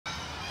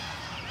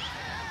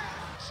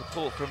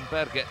support from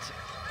Berget,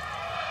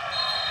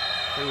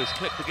 who was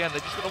clipped again. They're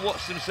just going to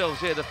watch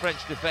themselves here, the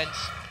French defence.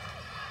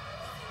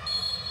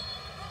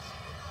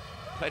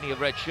 Plenty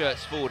of red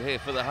shirts forward here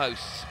for the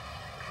hosts.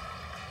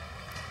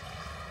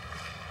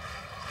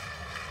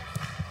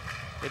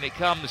 In it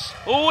comes.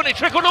 Oh, and it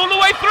trickled all the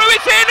way through.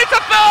 It's in. It's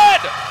a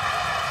third.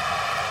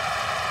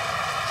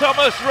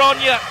 Thomas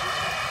Rogne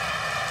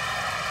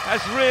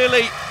has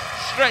really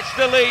stretched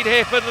the lead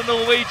here for the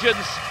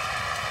Norwegians.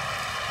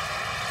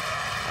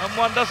 And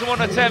one doesn't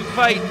want to tempt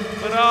fate,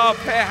 but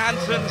Per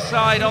Hansen's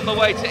side on the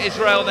way to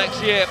Israel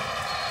next year.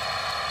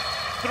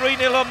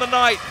 3-0 on the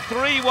night,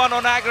 3-1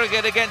 on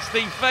aggregate against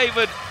the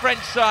favoured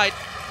French side.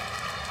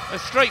 A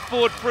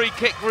straightforward free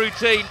kick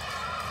routine.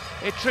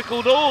 It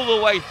trickled all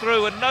the way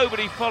through and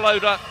nobody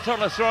followed up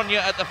Thomas Rogne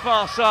at the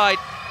far side.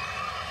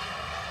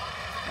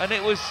 And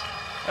it was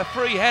a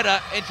free header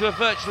into a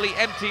virtually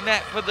empty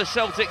net for the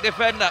Celtic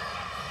defender.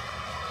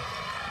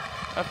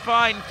 A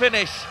fine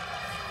finish,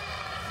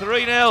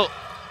 3-0.